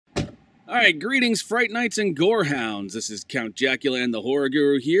Alright, greetings Fright Nights and Gorehounds. This is Count Jackula and the Horror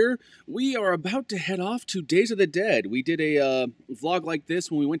Guru here. We are about to head off to Days of the Dead. We did a vlog like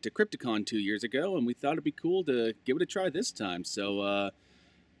this when we went to Crypticon 2 years ago, and we thought it'd be cool to give it a try this time. So,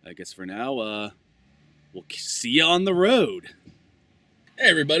 I guess for now, we'll see you on the road. Hey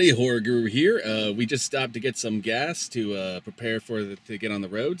everybody, Horror Guru here. We just stopped to get some gas to prepare to get on the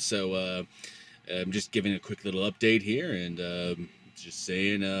road, so I'm just giving a quick little update here, and just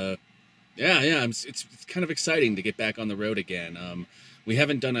saying... Yeah, it's kind of exciting to get back on the road again. We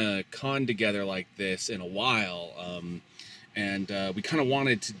haven't done a con together like this in a while, and we kind of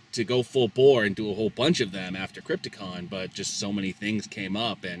wanted to go full bore and do a whole bunch of them after Crypticon, but just so many things came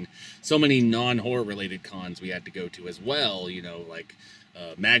up, and so many non-horror related cons we had to go to as well, you know, like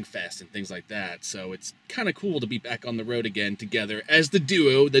MagFest and things like that. So it's kind of cool to be back on the road again together as the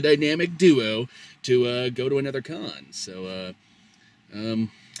duo, the dynamic duo, to go to another con. So,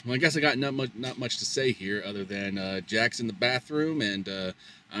 well, I guess I got not much to say here other than Jack's in the bathroom, and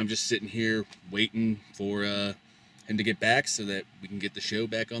I'm just sitting here waiting for him to get back so that we can get the show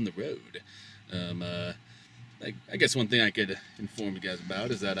back on the road. I guess one thing I could inform you guys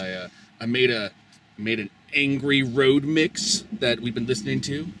about is that I made an angry road mix that we've been listening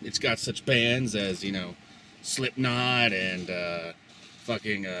to. It's got such bands as, you know, Slipknot and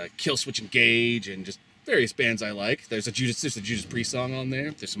fucking Killswitch Engage and just various bands I like. There's a Judas Priest song on there.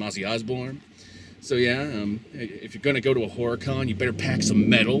 There's some Ozzy Osbourne. So yeah, if you're gonna go to a horror con, you better pack some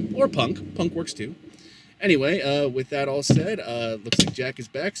metal or punk. Punk works too. Anyway, with that all said, looks like Jack is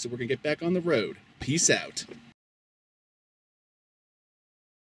back, so we're gonna get back on the road. Peace out.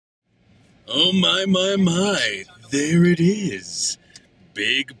 Oh my! There it is,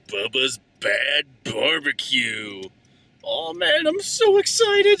 Big Bubba's Bad Barbecue. Oh man, I'm so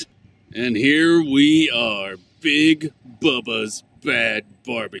excited. And here we are, Big Bubba's Bad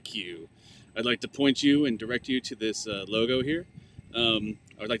Barbecue. I'd like to point you and direct you to this logo here. I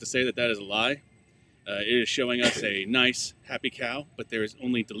would like to say that is a lie. It is showing us a nice, happy cow, but there is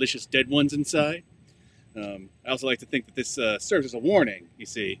only delicious dead ones inside. I also like to think that this serves as a warning, you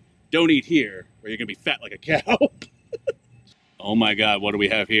see. Don't eat here, or you're going to be fat like a cow. Oh my god, what do we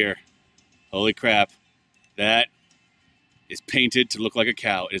have here? Holy crap. That is painted to look like a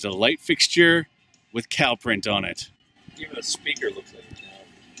cow. It is a light fixture with cow print on it. Even the speaker looks like a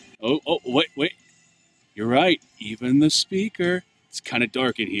cow. Oh, wait. You're right. Even the speaker. It's kind of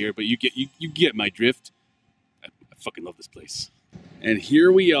dark in here, but you get my drift. I fucking love this place. And here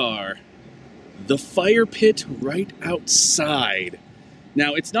we are. The fire pit right outside.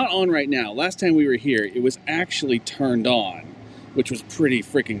 Now, it's not on right now. Last time we were here, it was actually turned on, which was pretty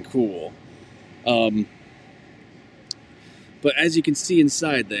freaking cool. But as you can see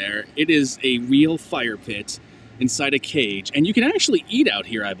inside there, it is a real fire pit inside a cage. And you can actually eat out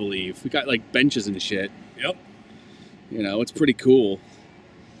here, I believe. We got like benches and shit. Yep. You know, it's pretty cool.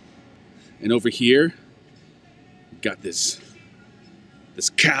 And over here, we've got this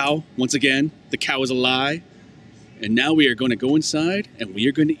cow. Once again, the cow is a lie. And now we are going to go inside and we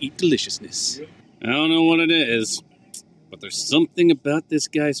are going to eat deliciousness. Yep. I don't know what it is, but there's something about this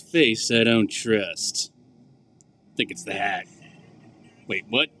guy's face I don't trust. I think it's the hat. Wait,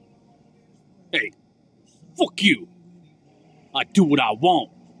 what? Hey, fuck you. I do what I want.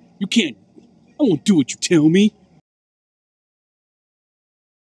 You can't... I won't do what you tell me.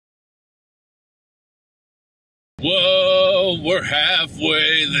 Whoa, we're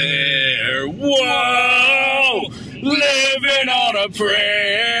halfway there. Whoa! Living on a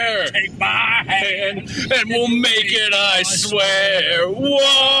prayer. Take my hand and we'll make it, I swear.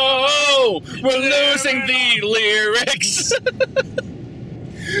 Whoa! We're losing the lyrics.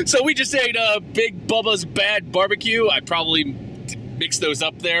 So we just ate Big Bubba's Bad Barbecue. I probably mixed those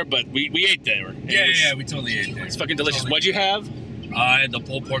up there, but we ate there. Yeah, we totally ate there. It's fucking delicious. What'd you have? I had the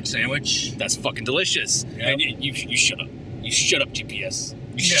pulled pork sandwich. That's fucking delicious. Yep. And you shut up. You shut up, GPS.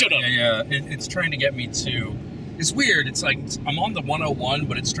 Shut up. Yeah. It's trying to get me to... It's weird. It's like I'm on the 101,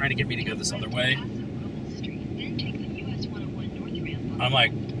 but it's trying to get me to go this other way. I'm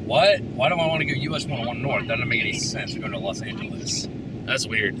like, what? Why do I want to go US 101 North? That doesn't make any sense. We're going to Los Angeles. That's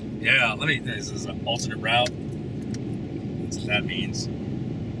weird. Yeah, this is an alternate route. That's what that means.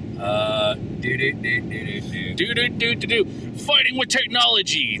 Fighting with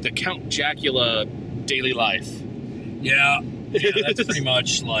technology. The Count Jackula daily life. Yeah, that's pretty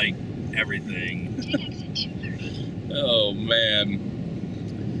much like everything. Oh man.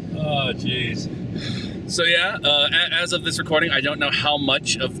 Oh jeez. So yeah, as of this recording, I don't know how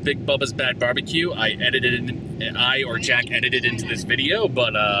much of Big Bubba's Bad Barbecue I or Jack edited into this video,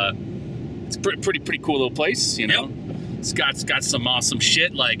 but it's pretty cool little place, you know. It's got some awesome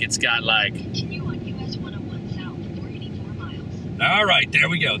shit. Like, it's got like... Continue on US 101 South, 484 miles. All right, there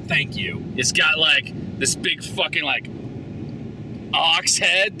we go. Thank you. It's got like this big fucking like ox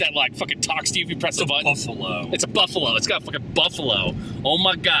head that like fucking talks to you if you press the button. Buffalo. It's a buffalo. It's got a fucking buffalo. Oh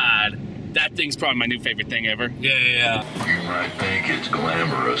my god. That thing's probably my new favorite thing ever. Yeah. You might think it's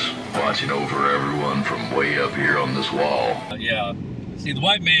glamorous watching over everyone from way up here on this wall. Yeah. See, the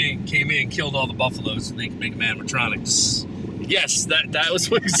white man came in and killed all the buffaloes so they could make animatronics. Yes, that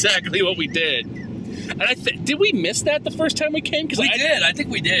was exactly what we did. And did we miss that the first time we came? We did. I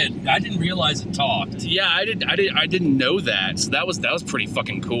think we did. I didn't realize it talked. Yeah, I didn't know that. So that was pretty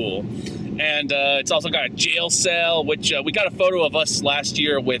fucking cool. And it's also got a jail cell, which we got a photo of us last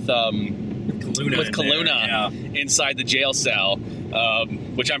year with Kaluna inside the jail cell,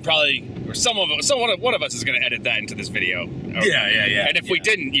 which I'm probably, or one of us is going to edit that into this video. Yeah. And if we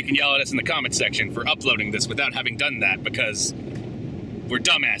didn't, you can yell at us in the comment section for uploading this without having done that, because we're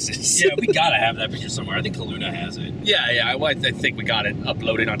dumbasses. Yeah, we gotta have that picture somewhere. I think Kaluna has it. Yeah. I think we got it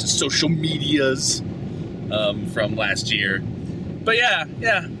uploaded onto social medias from last year. But yeah,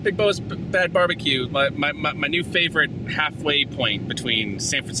 Big Bo's Bad Barbecue, my new favorite halfway point between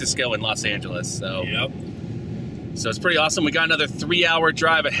San Francisco and Los Angeles. So Yep. So it's pretty awesome. We got another 3-hour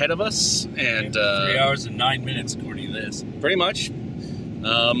drive ahead of us, and 3 hours and 9 minutes according to this. Pretty much.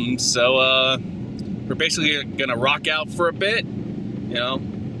 So we're basically gonna rock out for a bit. You know,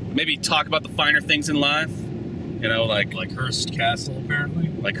 maybe talk about the finer things in life. You know, like Hearst Castle, apparently.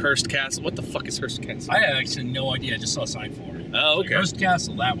 Like Hearst Castle. What the fuck is Hearst Castle? I had actually no idea. I just saw a sign for it. Oh, okay. Like Hearst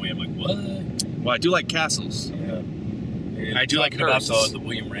Castle that way. I'm like, what? Well, I do like castles. Yeah. And I do like about Hearst. the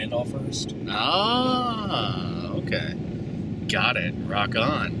William Randolph Hearst. Ah, okay. Got it. Rock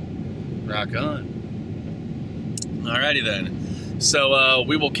on. Rock on. Alrighty then. So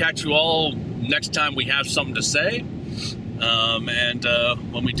we will catch you all next time we have something to say. And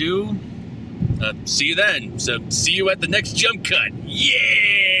when we do, see you then. So see you at the next jump cut.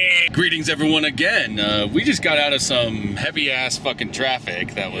 Yeah! Greetings everyone again. We just got out of some heavy ass fucking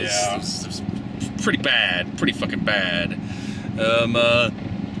traffic that was pretty bad. Pretty fucking bad.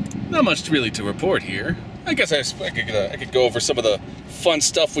 Not much really to report here. I guess I could go over some of the fun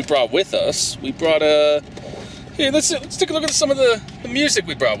stuff we brought with us. We brought hey, let's take a look at some of the music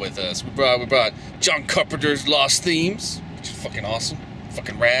we brought with us. We brought John Carpenter's Lost Themes, which is fucking awesome,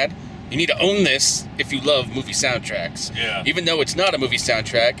 fucking rad. You need to own this if you love movie soundtracks. Yeah. Even though it's not a movie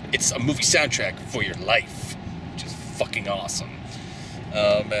soundtrack, it's a movie soundtrack for your life, which is fucking awesome.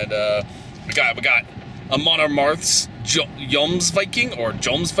 And we got Ahmed Marth's Jomsviking or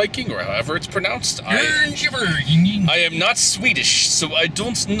Jomsviking or however it's pronounced. I am not Swedish, so I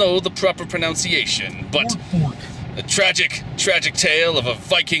don't know the proper pronunciation. But a tragic tale of a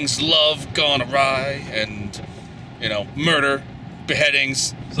Viking's love gone awry, and murder,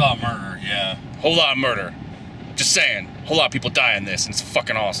 beheadings. It's all murder, yeah. Whole lot of murder. Just saying, whole lot of people die in this, and it's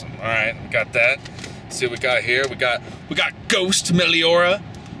fucking awesome. All right, we got that. Let's see what we got here. We got Ghost Meliora,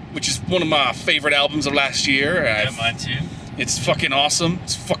 which is one of my favorite albums of last year. Yeah, mine too. It's fucking awesome.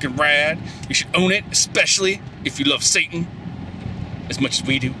 It's fucking rad. You should own it, especially if you love Satan as much as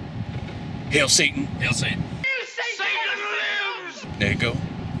we do. Hail Satan. Hail Satan. Satan lives! There you go.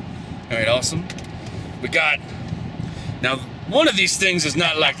 All right, awesome. We got... Now, one of these things is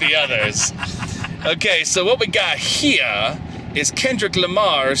not like the others. Okay, so what we got here is Kendrick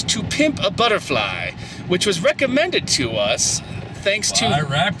Lamar's To Pimp a Butterfly, which was recommended to us thanks to... By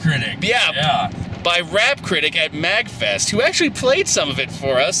Rap Critic. Yeah, by Rap Critic at MagFest, who actually played some of it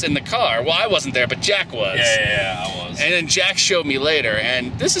for us in the car. Well, I wasn't there, but Jack was. Yeah, I was. And then Jack showed me later,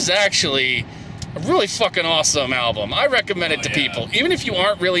 and this is actually a really fucking awesome album. I recommend it to people. Even if you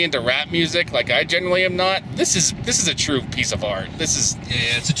aren't really into rap music, like I generally am not, this is a true piece of art. This is...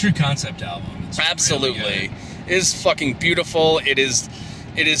 Yeah, it's a true concept album. It's absolutely. Really good. It is fucking beautiful. It is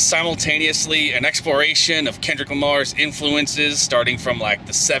simultaneously an exploration of Kendrick Lamar's influences, starting from like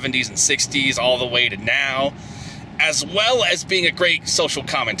the 70s and 60s all the way to now, as well as being a great social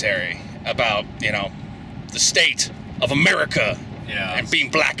commentary about, the state of America and being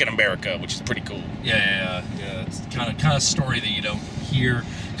black in America, which is pretty cool. Yeah. It's kind of story that you don't hear.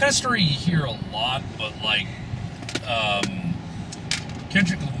 Kind of story you hear a lot, but like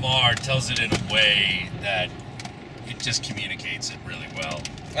Kendrick Lamar tells it in a way that it just communicates it really well.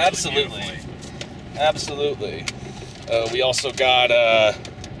 Absolutely. Absolutely. We also got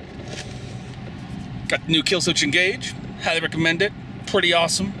the new Killswitch Engage. Highly recommend it. Pretty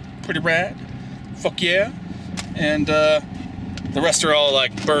awesome. Pretty rad. Fuck yeah. And the rest are all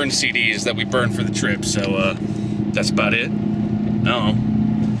like burn CDs that we burned for the trip. So that's about it. I don't know.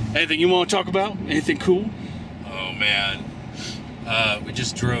 Anything you want to talk about? Anything cool? Oh man. We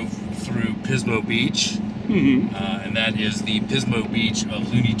just drove through Pismo Beach, and that is the Pismo Beach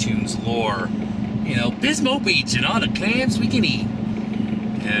of Looney Tunes lore. You know, Pismo Beach and all the clams we can eat.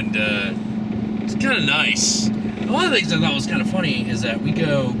 And it's kind of nice. One of the things I thought was kind of funny is that we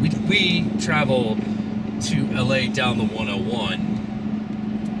travel to LA down the 101,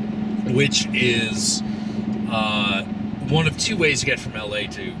 which is one of two ways to get from LA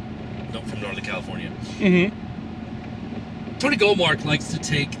from Northern California. Tony Goldmark likes to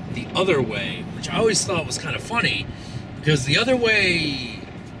take the other way, which I always thought was kind of funny, because the other way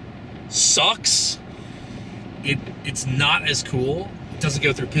sucks. It's not as cool. It doesn't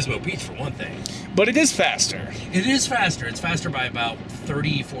go through Pismo Beach, for one thing. But it is faster. It is faster. It's faster by about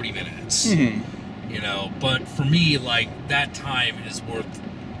 30, 40 minutes. You know, but for me, like, that time is worth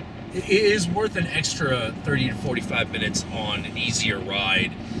an extra 30 to 45 minutes on an easier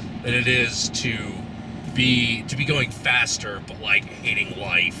ride than it is to be going faster, but like hating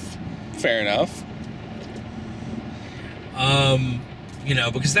life. Fair enough. You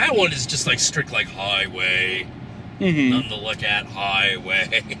know, because that one is just like strict like highway. Nothing to look at,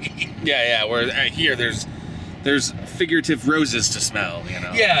 highway. Yeah. Where here there's figurative roses to smell, you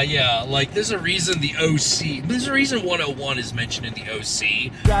know. Yeah. Like there's a reason the OC. There's a reason 101 is mentioned in the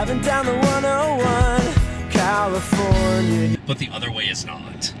OC. Driving down the 101, California. But the other way is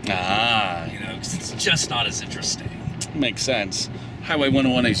not. Ah. You know, because it's just not as interesting. Makes sense. Highway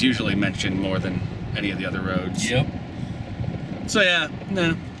 101 is usually mentioned more than any of the other roads. Yep. So yeah,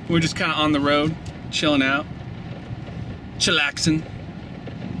 no, we're just kind of on the road, chilling out, chillaxing.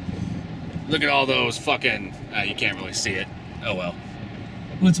 Look at all those fucking, you can't really see it. Oh well.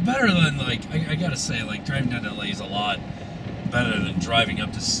 Well, it's better than, like, I gotta say, like, driving down to LA is a lot better than driving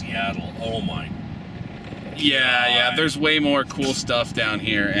up to Seattle. Oh my. Yeah, there's way more cool stuff down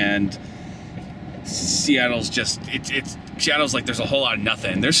here, and Seattle's just, Seattle's like there's a whole lot of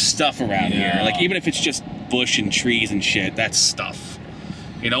nothing. There's stuff around here. Like, even if it's just bush and trees and shit, that's stuff.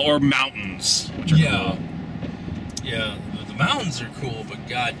 You know, or mountains, which are cool. Yeah, the mountains are cool, but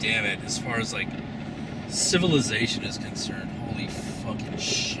god damn it, as far as like civilization is concerned, holy fucking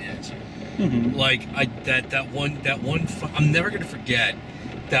shit. Like that one I'm never gonna forget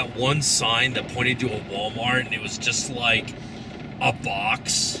that one sign that pointed to a Walmart, and it was just like a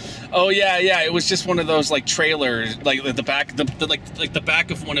box. Oh yeah, it was just one of those like trailers, like the back, like the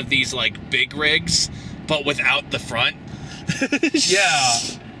back of one of these like big rigs, but without the front. Yeah,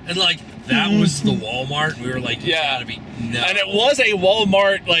 and like that was the Walmart. We were like, it's gotta be no. And it was a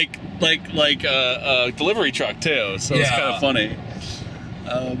Walmart like delivery truck too, so it's kind of funny.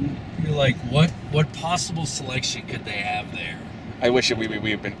 You're like, what possible selection could they have there? I wish we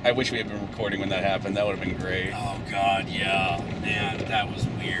had been recording when that happened. That would have been great. Oh god, yeah, man, that was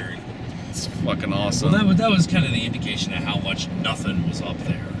weird. It's fucking awesome. Well, that was kind of the indication of how much nothing was up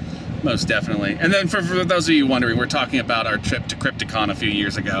there. Most definitely. And then for those of you wondering, we're talking about our trip to Crypticon a few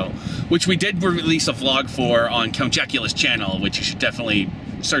years ago, which we did release a vlog for on Count Jacula's channel, which you should definitely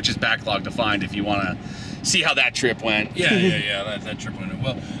search his backlog to find if you want to see how that trip went. Yeah, that trip went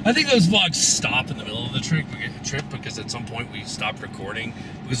well. I think those vlogs stop in the middle of the trip because at some point we stopped recording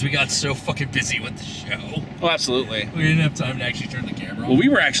because we got so fucking busy with the show. Oh, absolutely. We didn't have time to actually turn the camera on. Well, we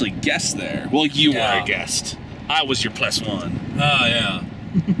were actually guests there. Well, you were a guest. I was your +1. Oh, yeah.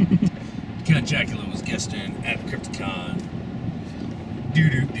 Count Jackula was guesting at Crypticon.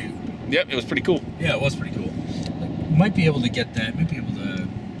 Doo-doo-doo. Yep, it was pretty cool. Yeah, it was pretty cool. Might be able to get that. Might be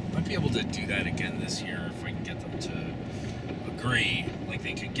able to do that again this year if we can get them to agree. Like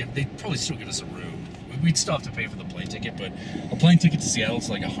they'd probably still give us a room. We'd still have to pay for the plane ticket, but a plane ticket to Seattle is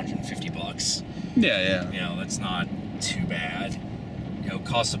like $150. Yeah. You know, that's not too bad. You know, it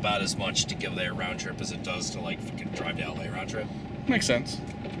costs about as much to go there round trip as it does to like fucking drive to LA round trip. Makes sense.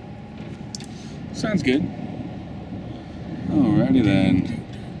 Sounds good. Alrighty then.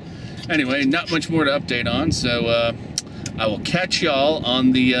 Anyway, not much more to update on, so I will catch y'all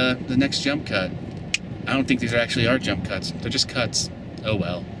on the next jump cut. I don't think these are actually our jump cuts. They're just cuts. Oh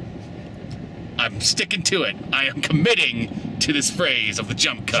well. I'm sticking to it. I am committing to this phrase of the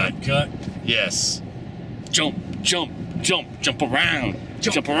jump cut. Jump cut? Yes. Jump around.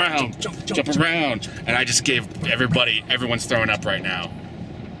 Jump around. Jump around. And I just gave everyone's throwing up right now.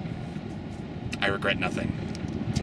 I regret nothing.